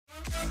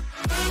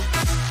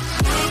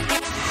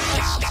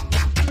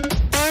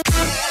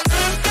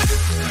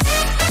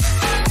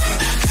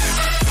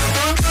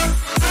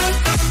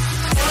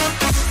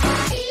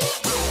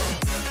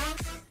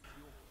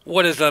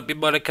What is up, you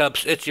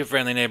buttercups? It's your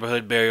friendly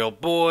neighborhood burial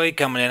boy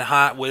coming in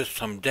hot with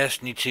some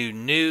Destiny 2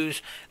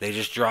 news. They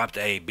just dropped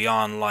a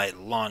Beyond Light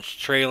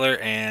launch trailer,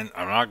 and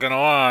I'm not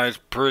gonna lie, it's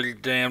pretty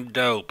damn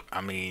dope.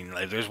 I mean,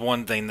 if there's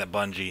one thing that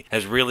Bungie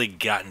has really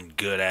gotten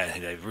good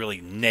at, they've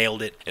really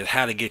nailed it, is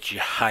how to get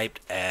you hyped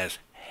as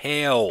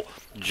hell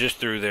just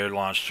through their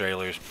launch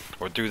trailers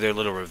or through their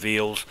little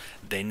reveals.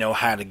 They know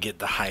how to get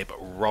the hype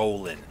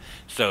rolling.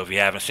 So if you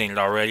haven't seen it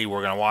already,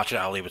 we're going to watch it.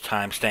 I'll leave a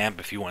timestamp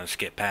if you want to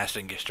skip past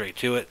it and get straight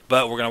to it.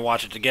 But we're going to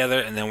watch it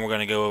together, and then we're going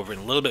to go over it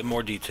in a little bit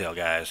more detail,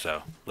 guys.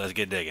 So let's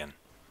get digging.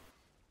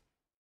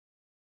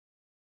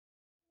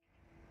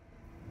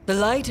 The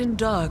light and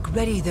dark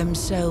ready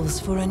themselves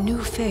for a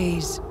new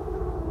phase.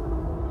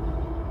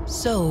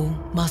 So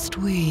must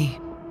we.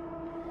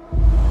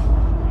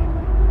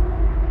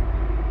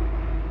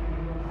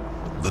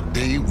 The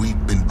day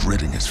we've been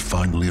dreading has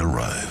finally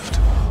arrived.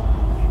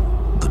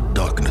 The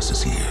darkness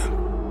is here.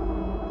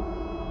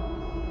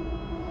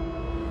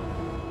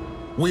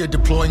 We are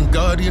deploying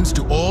Guardians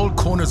to all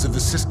corners of the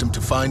system to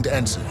find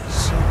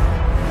answers.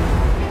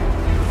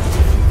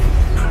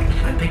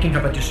 I'm picking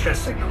up a distress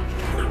signal.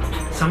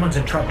 Someone's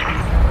in trouble.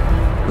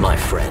 My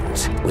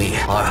friends, we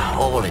are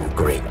all in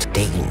great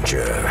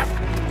danger.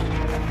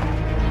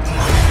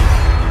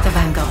 The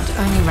Vanguard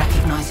only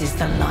recognizes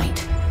the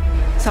light.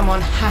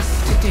 Someone has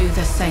to do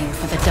the same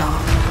for the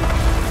dark.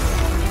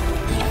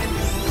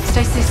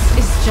 Stasis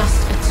is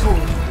just a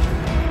tool.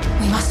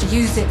 We must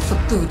use it for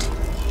good.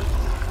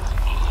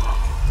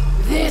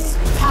 This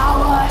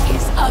power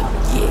is a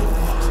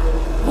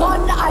gift.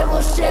 One I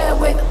will share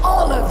with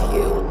all of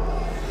you.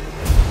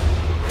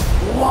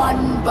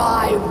 One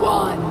by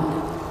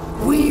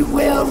one, we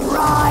will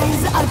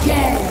rise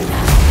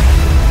again.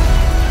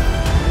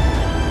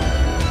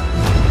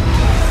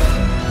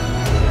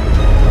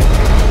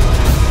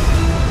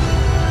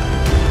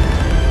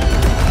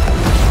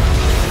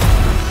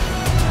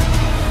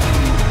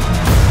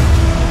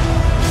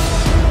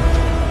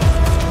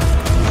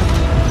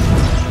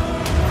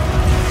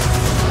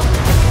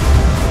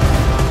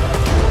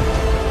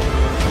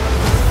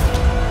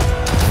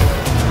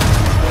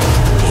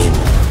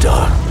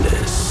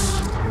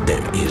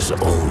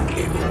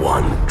 Only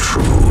one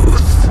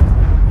truth: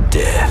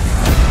 death.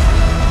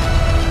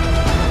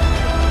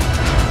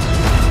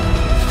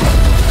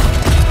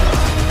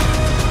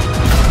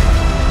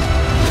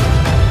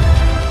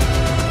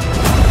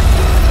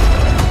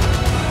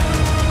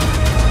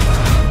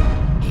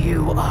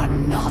 You are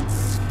not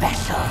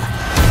special.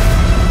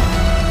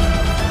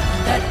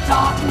 The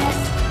darkness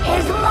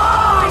is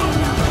mine!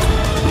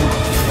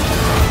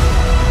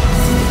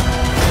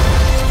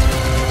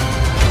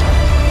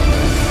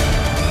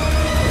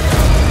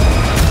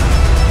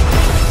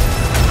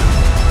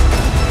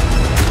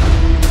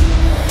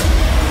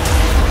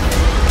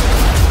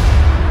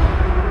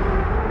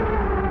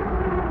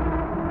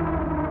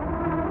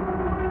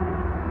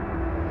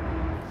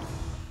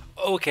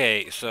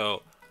 Okay,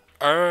 so,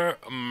 oh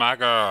my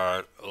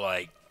god,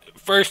 like,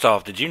 first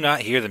off, did you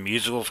not hear the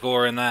musical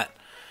score in that?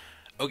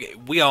 Okay,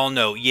 we all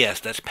know,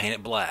 yes, that's Paint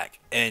It Black,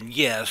 and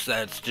yes,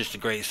 that's just a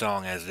great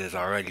song as it is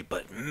already,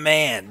 but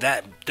man,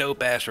 that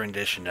dope-ass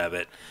rendition of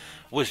it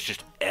was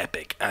just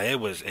epic. It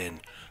was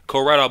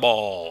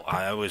incredible.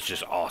 It was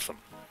just awesome.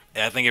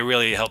 I think it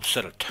really helped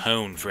set a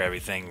tone for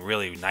everything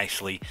really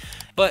nicely.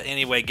 But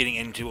anyway, getting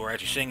into what we're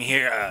actually seeing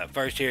here,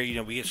 first here,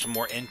 we get some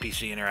more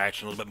NPC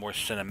interaction, a little bit more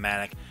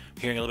cinematic,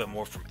 hearing a little bit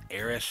more from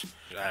Eris.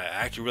 I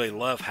actually really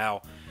love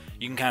how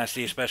you can kind of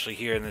see, especially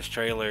here in this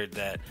trailer,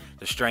 that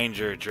the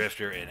Stranger,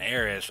 Drifter, and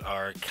Eris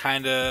are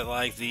kind of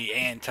like the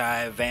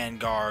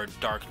anti-Vanguard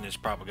darkness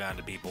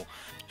propaganda people.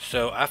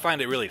 So I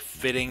find it really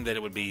fitting that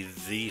it would be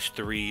these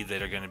three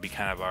that are going to be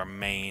kind of our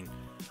main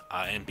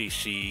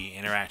NPC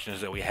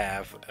interactions that we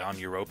have on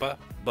Europa.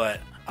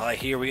 But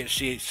here we get to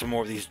see some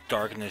more of these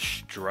darkness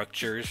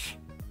structures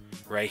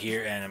right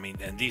here, and I mean,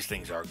 and these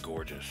things are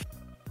gorgeous.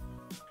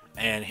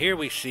 And here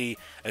we see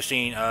a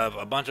scene of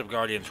a bunch of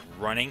Guardians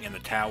running in the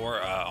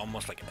tower,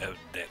 almost like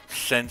that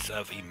sense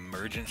of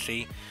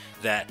emergency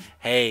that,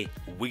 hey,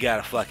 we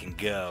gotta fucking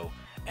go.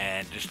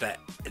 And just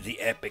the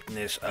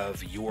epicness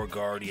of your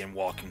Guardian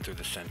walking through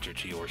the center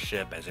to your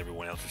ship as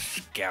everyone else is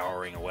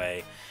scouring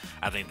away.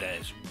 I think that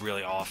is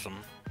really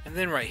awesome. And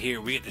then right here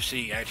we get to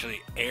see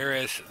actually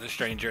Eris, the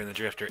Stranger, and the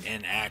Drifter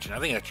in action. I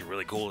think it's actually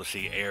really cool to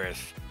see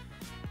Eris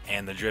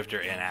and the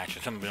Drifter in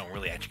action. Something we don't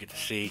really actually get to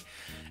see.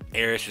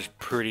 Eris is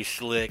pretty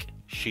slick.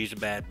 She's a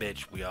bad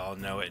bitch. We all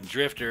know it. And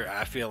Drifter,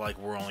 I feel like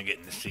we're only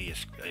getting to see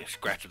a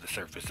scratch of the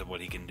surface of what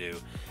he can do.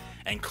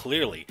 And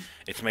clearly,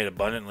 it's made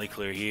abundantly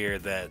clear here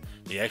that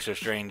the Exo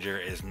Stranger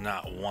is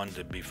not one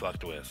to be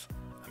fucked with.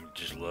 I mean,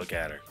 just look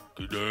at her.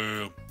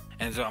 Damn.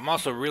 And so I'm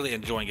also really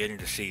enjoying getting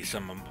to see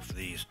some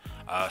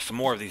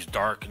more of these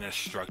darkness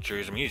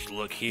structures. I mean, you just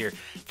look here,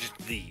 just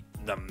the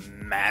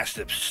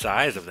massive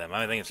size of them.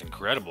 I think it's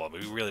incredible. But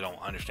we really don't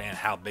understand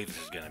how big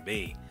this is going to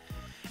be.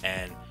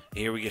 And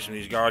here we get some of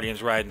these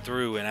Guardians riding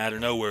through, and out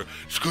of nowhere,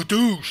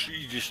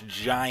 skadoosh! Just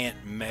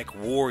giant mech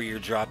warrior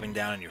dropping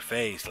down in your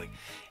face. Like,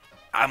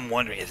 I'm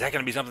wondering, is that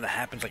going to be something that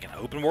happens like in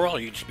open world? Or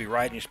you just be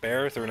riding your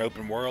Sparrow through an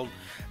open world,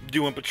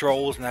 doing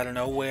patrols, and out of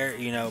nowhere,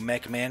 you know,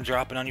 Mech Man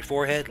dropping on your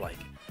forehead? Like,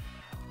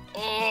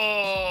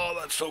 oh,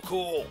 that's so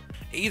cool.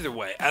 Either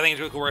way, I think it's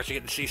really cool we're actually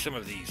getting to see some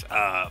of these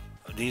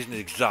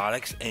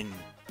exotics in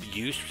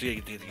use. We're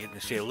getting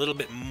to see a little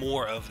bit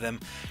more of them.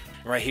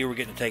 Right here, we're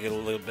getting to take a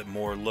little bit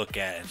more look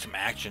at and some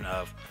action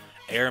of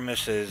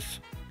Aramis's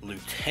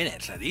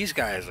lieutenants. Now, these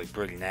guys look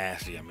pretty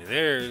nasty. I mean,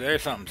 they're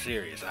something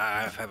serious.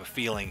 I have a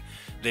feeling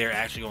they're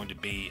actually going to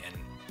be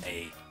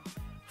a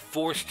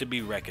force to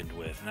be reckoned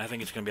with, and I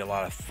think it's going to be a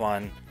lot of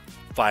fun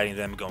fighting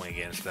them, going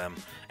against them,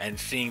 and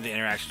seeing the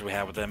interactions we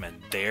have with them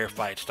and their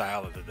fight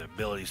style, the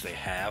abilities they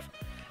have,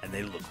 and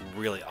they look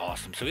really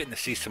awesome. So getting to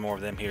see some more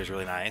of them here is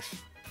really nice.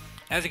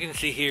 As you can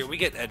see here, we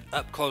get an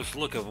up-close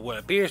look of what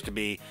appears to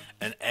be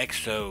an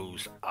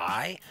Exo's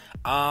eye,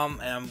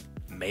 and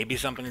maybe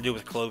something to do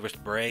with Clovis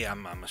Bray.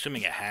 I'm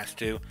assuming it has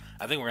to.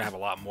 I think we're going to have a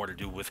lot more to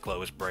do with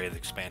Clovis Bray, the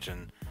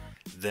expansion,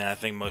 than I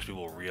think most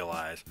people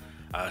realize,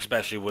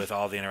 especially with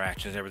all the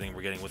interactions and everything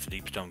we're getting with the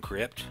Deepstone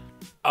Crypt.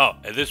 Oh,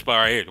 and this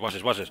part right here,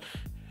 watch this.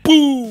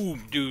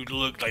 Boom! Dude,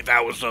 looked like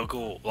that was so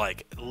cool.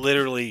 Like,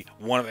 literally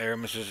one of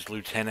Aramis's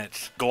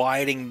lieutenants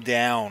gliding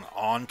down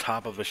on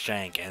top of a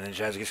shank, and then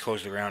as it gets close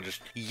to the ground,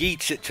 just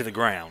yeets it to the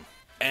ground.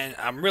 And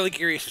I'm really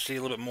curious to see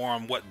a little bit more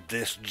on what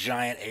this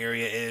giant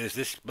area is.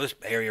 This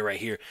area right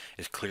here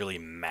is clearly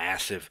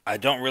massive. I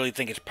don't really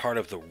think it's part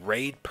of the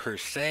raid per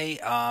se,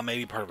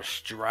 maybe part of a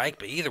strike,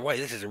 but either way,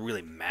 this is a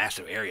really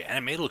massive area,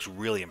 and it looks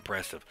really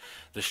impressive.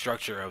 The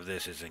structure of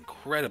this is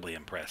incredibly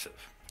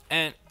impressive.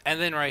 And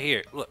then right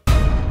here, look.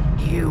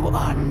 You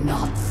are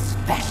not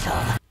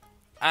special.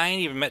 I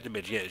ain't even met the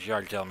bitch yet. She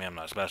already telling me I'm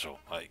not special.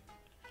 Like,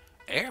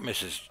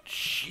 Aramis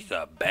she's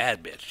a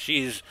bad bitch.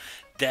 She's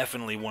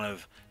definitely one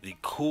of the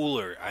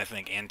cooler, I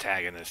think,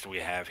 antagonists we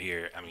have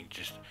here. I mean,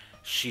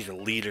 she's a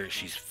leader.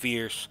 She's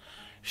fierce.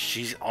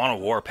 She's on a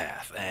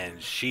warpath,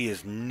 and she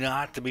is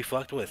not to be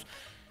fucked with.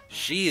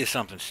 She is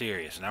something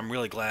serious, and I'm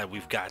really glad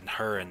we've gotten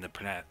her and the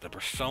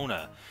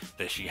persona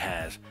that she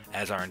has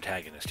as our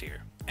antagonist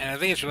here. And I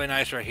think it's really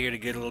nice right here to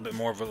get a little bit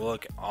more of a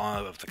look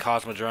of the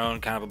Cosmodrome,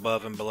 kind of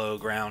above and below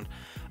ground.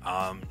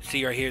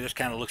 See right here, this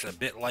kind of looks a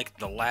bit like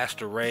the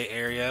last array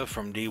area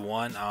from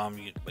D1.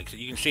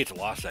 You can see it's a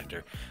lost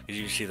sector, because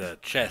you can see the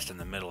chest in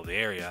the middle of the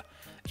area.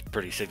 It's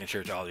pretty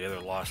signature to all the other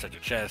lost sector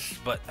chests,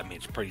 but I mean,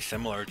 it's pretty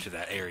similar to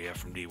that area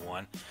from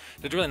D1.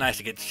 So it's really nice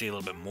to get to see a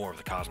little bit more of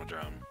the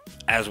Cosmodrome,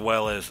 as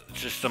well as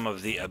just some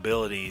of the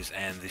abilities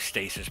and the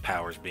stasis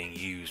powers being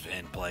used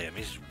in play. I mean,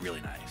 it's really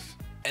nice.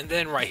 And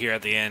then right here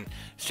at the end,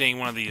 seeing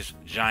one of these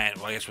giant,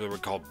 well, I guess what they were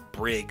called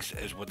brigs,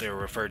 is what they were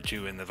referred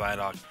to in the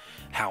Vidoc,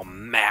 how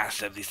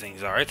massive these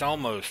things are. It's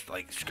almost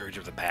like Scourge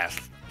of the Past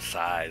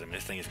size. I mean,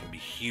 this thing is going to be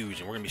huge,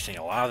 and we're going to be seeing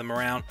a lot of them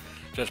around,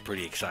 so that's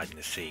pretty exciting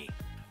to see.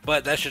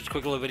 But that's just a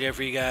quick little video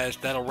for you guys.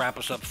 That'll wrap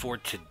us up for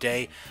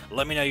today.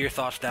 Let me know your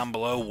thoughts down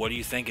below. What do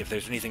you think? If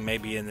there's anything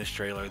maybe in this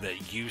trailer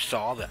that you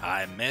saw that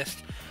I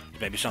missed,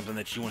 maybe something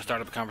that you want to start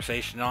up a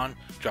conversation on,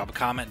 drop a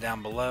comment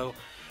down below.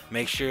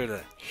 Make sure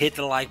to hit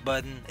the like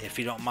button if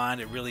you don't mind.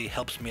 It really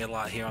helps me a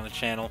lot here on the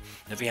channel.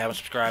 And if you haven't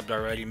subscribed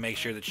already, make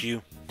sure that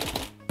you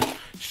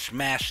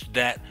smash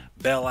that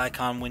bell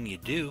icon when you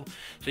do,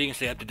 so you can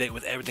stay up to date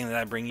with everything that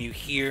I bring you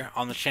here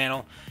on the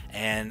channel.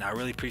 And I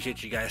really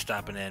appreciate you guys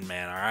stopping in,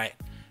 man. Alright?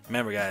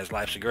 Remember, guys,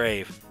 life's a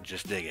grave.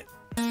 Just dig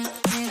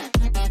it.